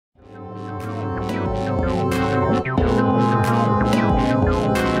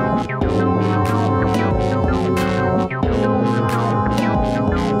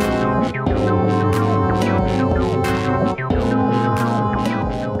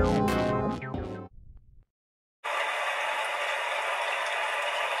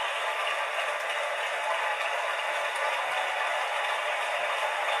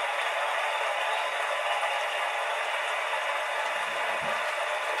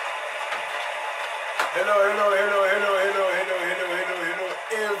Hello, everyone.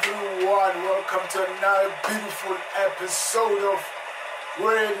 Welcome to another beautiful episode of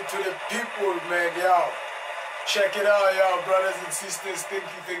Ready to the People, man. Yo, check it out, yo, brothers and sisters.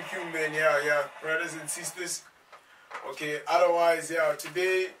 Thank you, man. Yeah, brothers and sisters. Okay, otherwise, yeah,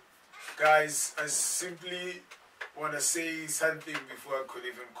 today, guys, I simply want to say something before I could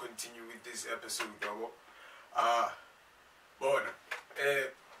even continue with this episode, yo. Bona,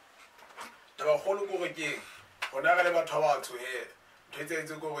 taba kgolo ko rekeng gona ga le batho ba batho he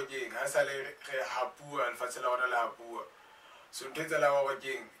ntse go rekeng ha sa le re hapua lefatshe la ona la hapua so ntse la go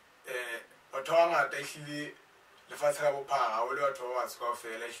rekeng batho ba ngata ehlile lefatshe la bophara o le batho ba batho ka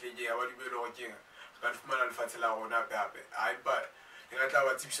fela ehlile ke ya ba dibelo rekeng ga fumana lefatshe la rona pepe ai ba le ga tla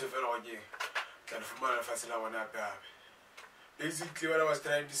ba tsibise fela rekeng tla fumana lefatshe la rona pepe. Basically what I was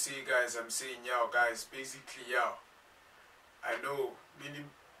trying to say, guys, I'm saying, yo, guys, basically, yo, I know many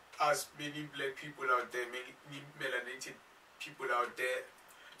black people out there, many melanated people out there,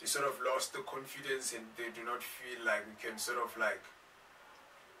 they sort of lost the confidence and they do not feel like we can sort of like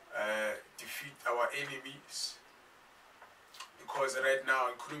defeat our enemies, because right now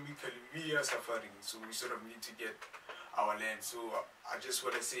economically we are suffering, so we sort of need to get our land. So I just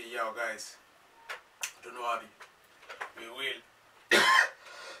want to say, yo, guys, don't worry, we will.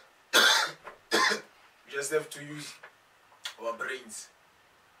 We just have to use our brains.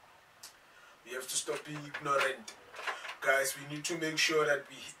 We have to stop being ignorant. Guys, we need to make sure that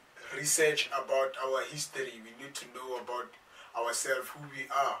we research about our history. We need to know about ourselves, who we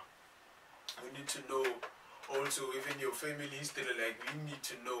are. We need to know also even your family history. Like, we need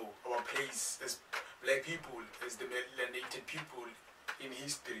to know our place as black people, as the melanated people in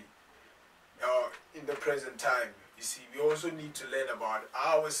history, in the present time. You see, we also need to learn about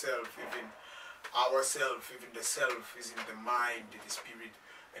ourselves, even the self is in the mind, the spirit,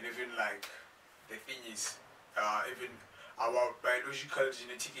 and even like the thing is, even our biological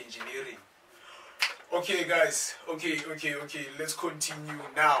genetic engineering. Okay, guys. Okay. Let's continue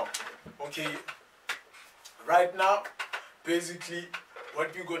now. Okay. Right now, basically,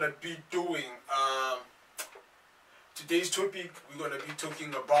 what we're gonna be doing. Today's topic, we're gonna be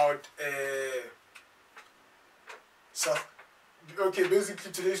talking about.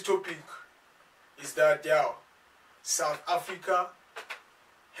 Basically, today's topic is that, yeah, South Africa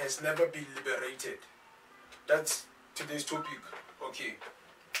has never been liberated. That's today's topic, okay.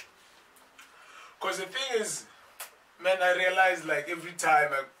 Because the thing is, man, I realize like every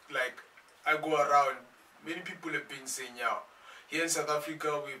time I go around, many people have been saying, yeah, here in South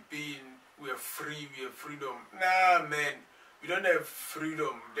Africa we are free, we have freedom. Nah, man, we don't have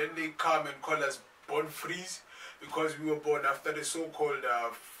freedom. Then they come and call us born freeze because we were born after the so-called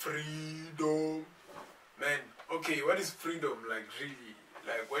freedom. Man, okay, what is freedom? Like, really?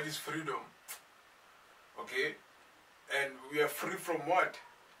 Like, what is freedom? Okay? And we are free from what?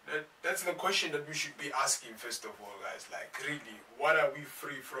 That's the question that we should be asking first of all, guys. Like, really, what are we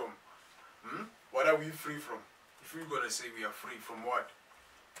free from? What are we free from? If we're going to say we are free from what?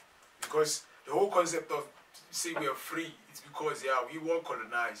 Because the whole concept of saying we are free, it's because, yeah, we were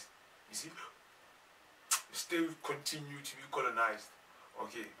colonized. You see? We still continue to be colonized.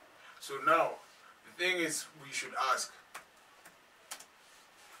 Okay? So now, the thing is, we should ask,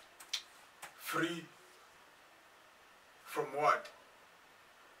 free from what?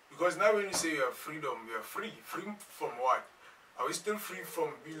 Because now when you say we have freedom, we are free. Free from what? Are we still free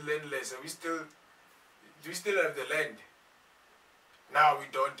from being landless? Do we still have the land? Now we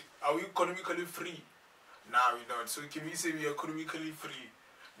don't. Are we economically free? Now we don't. So can we say we are economically free?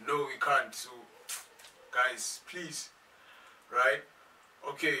 No, we can't. So, guys, please, right?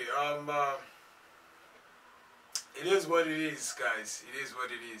 Okay, it is what it is, guys. It is what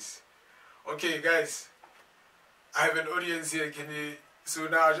it is. Okay, guys, I have an audience here. So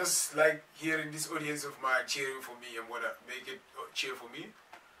now I just like hearing this audience of mine cheering for me. I'm gonna make it cheer for me.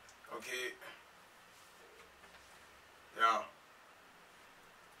 Okay. Yeah.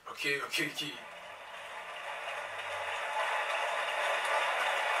 Okay.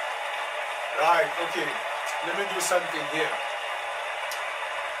 Right, okay. Let me do something here.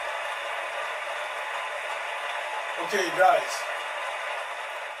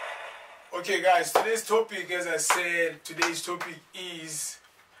 Okay, guys, today's topic, as I said, today's topic is,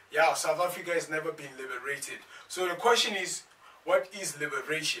 yeah, South Africa has never been liberated. So the question is, what is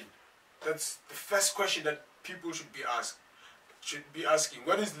liberation? That's the first question that people should be asking.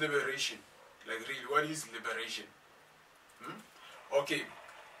 What is liberation? Like, really, what is liberation? Okay,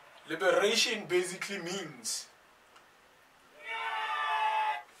 liberation basically means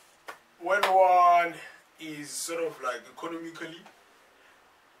when one is sort of like economically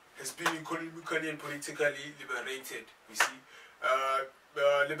has been economically and politically liberated. You see,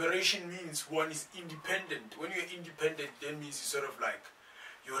 liberation means one is independent. When you're independent, that means you sort of like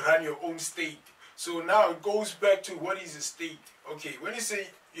you run your own state. So now it goes back to what is a state. Okay, when you say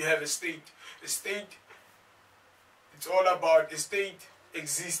you have a state, it's all about a state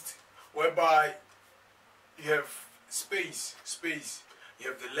exists whereby you have space, you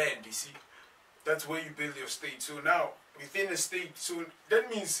have the land, you see. That's where you build your state. So now, within a state, so that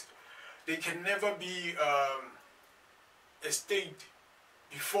means there can never be a state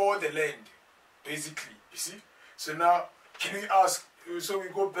before the land, basically, you see. So now, can we ask, so we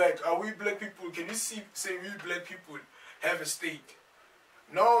go back, are we black people, can we say we black people have a state?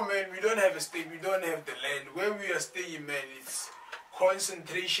 No, man, we don't have a state, we don't have the land. Where we are staying, man, it's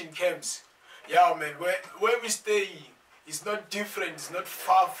concentration camps. Yeah, man, where we stay is not different, it's not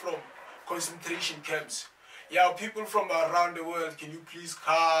far from concentration camps. Yeah, people from around the world, can you please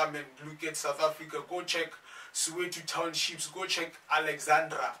come and look at South Africa? Go check Soweto townships, go check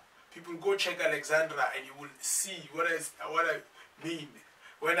Alexandra. People go check Alexandra and you will see what I mean.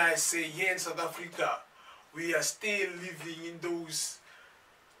 When I say here in South Africa, we are still living in those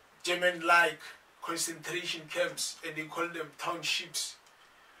German-like concentration camps, and they call them townships.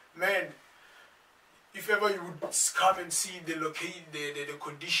 Man, if ever you would come and see the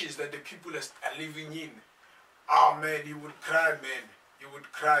conditions that the people are living in, oh man, you would cry, man. You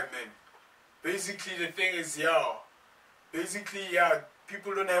would cry, man. Basically, the thing is,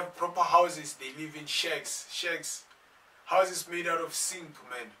 people don't have proper houses. They live in shacks. Houses made out of zinc,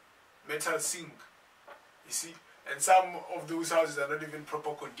 man. Metal zinc. You see? And some of those houses are not even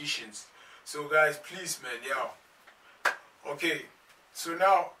proper conditions. So guys, please, man, okay. So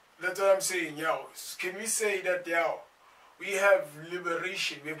now, that's what I'm saying, can we say that, we have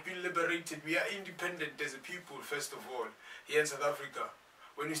liberation, we have been liberated, we are independent as a people, first of all, here in South Africa,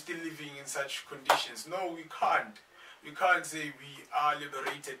 when we're still living in such conditions? No, we can't. We can't say we are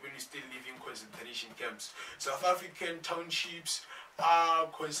liberated when we still live in concentration camps. South African townships are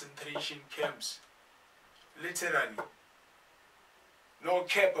concentration camps. Literally. No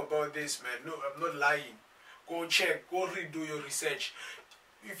cap about this, man. No, I'm not lying. Go check, go redo your research.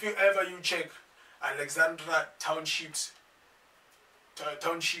 If you check Alexandra townships,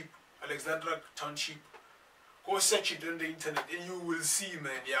 Alexandra township, go search it on the internet and you will see,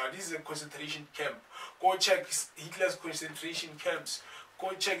 man, this is a concentration camp. Go check Hitler's concentration camps.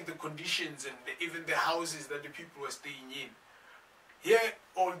 Go check the conditions and even the houses that the people were staying in. Here,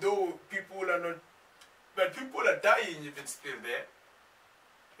 although people are not, but people are dying even still there.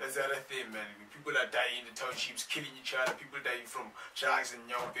 That's the other thing, man. People are dying in the townships, killing each other. People dying from drugs and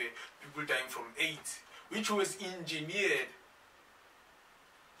nyaupe. People dying from AIDS, which was engineered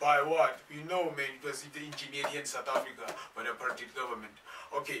by what? We know, man, it was engineered here in South Africa by the apartheid government.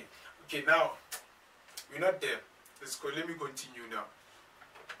 Okay, now, we're not there. Let's go, let me continue now.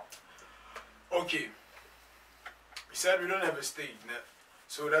 Okay, we said we don't have a state,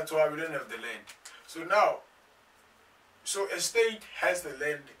 so that's why we don't have the land. So now, so a state has the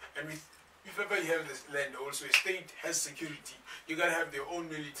land, and if ever you have this land also, a state has security. You gotta have their own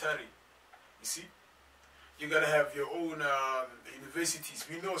military, you see? You gotta have your own universities.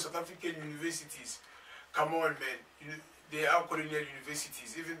 We know South African universities, come on, man, they are colonial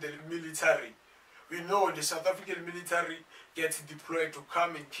universities, even the military. We know the South African military gets deployed to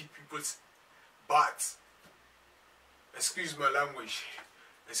come and kick people's butts. Excuse my language.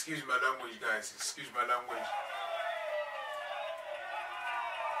 Excuse my language, guys. Excuse my language.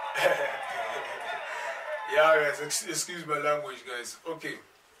 Yeah, guys. Excuse my language, guys. Okay.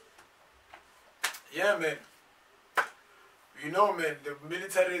 Yeah, man. You know, man, the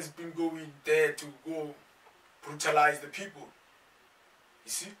military has been going there to go brutalize the people.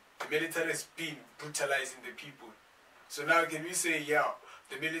 You see? The military has been brutalizing the people. So now can we say,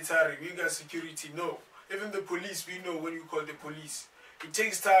 the military, we got security? No. Even the police, we know when you call the police. It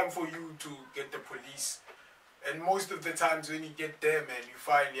takes time for you to get the police. And most of the times when you get there, man, you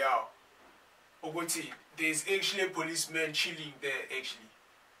find, there's actually a policeman chilling there, actually.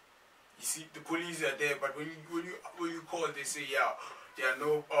 You see, the police are there, but when you call, they say, there are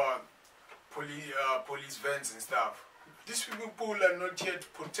no police vans and stuff. These people are not here to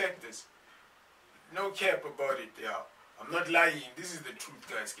protect us. No cap about it, I'm not lying. This is the truth,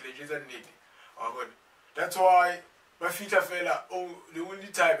 guys. But that's why my feet fella, the only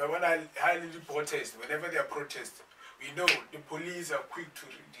time when I highly protest, whenever they are protest, we know the police are quick to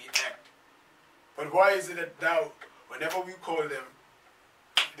react. But why is it that now, whenever we call them,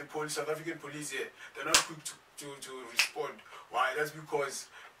 the police, South African police here, they're not quick to respond? Why? That's because,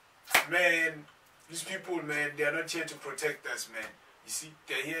 man, these people, man, they are not here to protect us, man. You see,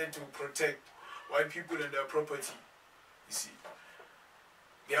 they're here to protect white people and their property. You see,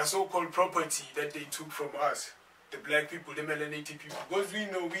 their so-called property that they took from us, the black people, the melanated people, because we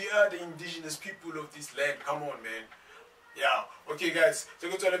know we are the indigenous people of this land. Come on, man. Yeah. Okay, guys. So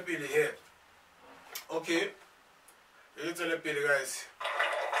go to the pile here. Okay. Go to the pile, guys.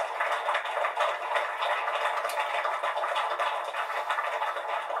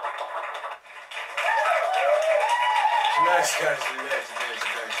 Nice, guys. Nice.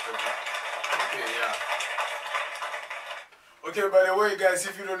 Okay, yeah. Okay, by the way, guys,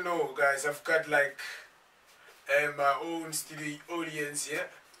 if you don't know, guys, I've got like my own studio audience here.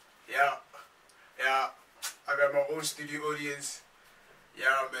 Yeah. I got my own studio audience.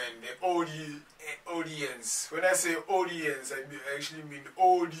 Yeah, man, the audience. When I say audience, I actually mean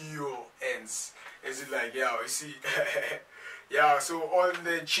audio ends. Is it like, yeah, you see? Yeah, so all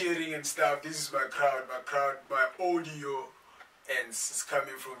the cheering and stuff, this is my crowd, my audio ends is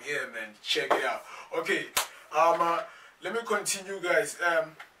coming from here, man. Check it out. Okay, let me continue, guys.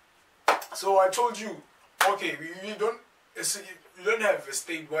 So I told you, okay, you don't have a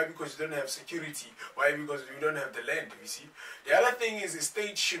state. Why? Because you don't have security. Why? Because you don't have the land, you see. The other thing is the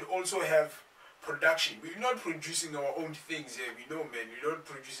state should also have production. We're not producing our own things here. We know, man. We're not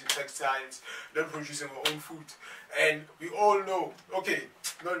producing textiles. We're not producing our own food. And we all know, okay,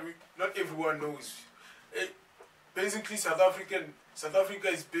 not everyone knows. Basically, South Africa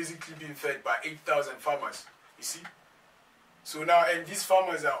is basically being fed by 8,000 farmers, you see. So now, and these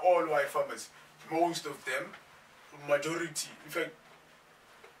farmers are all white farmers. Most of them, majority, in fact,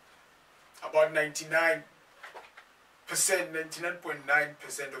 about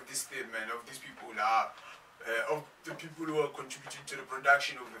 99.9% of this statement of these people are of the people who are contributing to the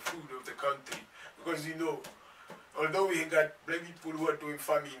production of the food of the country. Because you know, although we got black people who are doing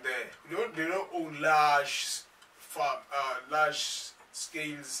farming there, they don't own large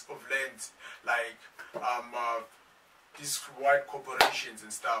scales of land like these white corporations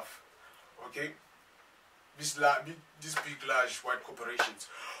and stuff. Okay, these big large white corporations.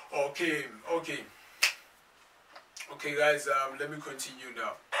 Okay, guys. Let me continue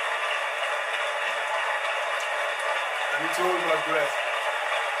now. I need to hold my breath.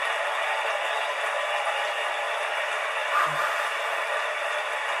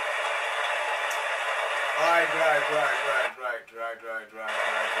 Right.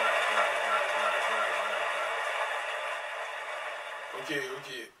 Okay.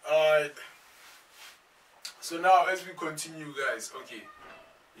 Alright. So now as we continue, guys, okay.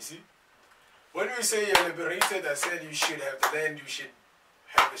 You see? When we say you're liberated, I said you should have the land, you should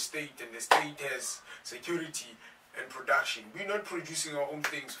have a state, and the state has security and production. We're not producing our own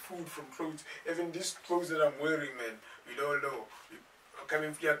things, food from clothes. Even these clothes that I'm wearing, man, we don't know.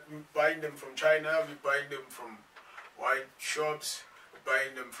 We're buying them from China, we're buying them from white shops, we're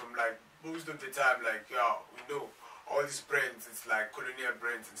buying them from, like, most of the time, like, yeah, we know all these brands, it's like colonial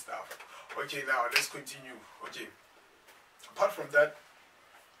brands and stuff. Okay, now let's continue. Okay, apart from that,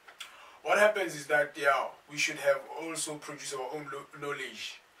 what happens is that, yeah, we should have also produce our own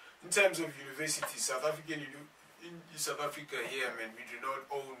knowledge. In terms of universities, South Africa here, man, we do not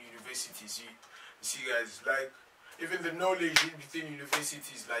own universities. You see, guys, like, even the knowledge within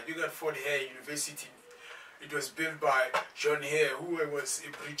universities, like, you got Fort Hare University. It was built by John Hare, who was a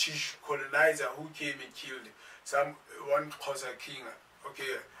British colonizer who came and killed one Xhosa king.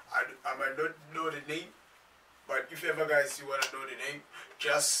 Okay, I might not know the name, but if ever, guys, you want to know the name,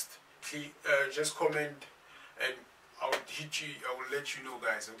 just comment and I will hit you. I will let you know,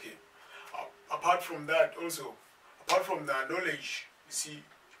 guys. Okay. Apart from that, also, apart from the knowledge, you see,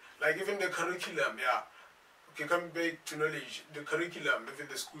 like even the curriculum, yeah. Okay, coming back to knowledge, the curriculum, even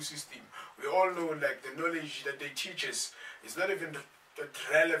the school system, we all know, like, the knowledge that they teach us is not even that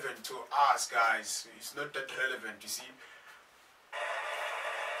relevant to us, guys. It's not that relevant, you see.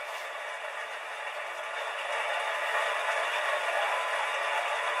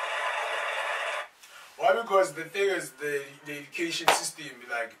 Why? Because the thing is, the education system,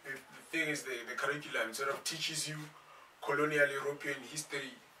 like, the thing is, the curriculum sort of teaches you colonial European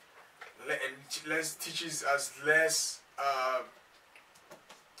history, and teaches us less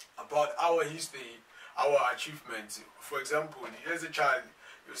about our history, our achievements. For example, as a child,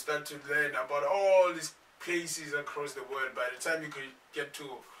 you start to learn about all these places across the world. By the time you get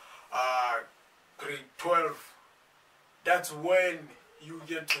to grade 12, that's when you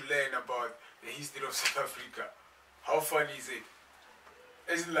get to learn about the history of South Africa. How funny is it?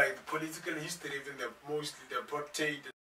 It's like the political history, even mostly the apartheid.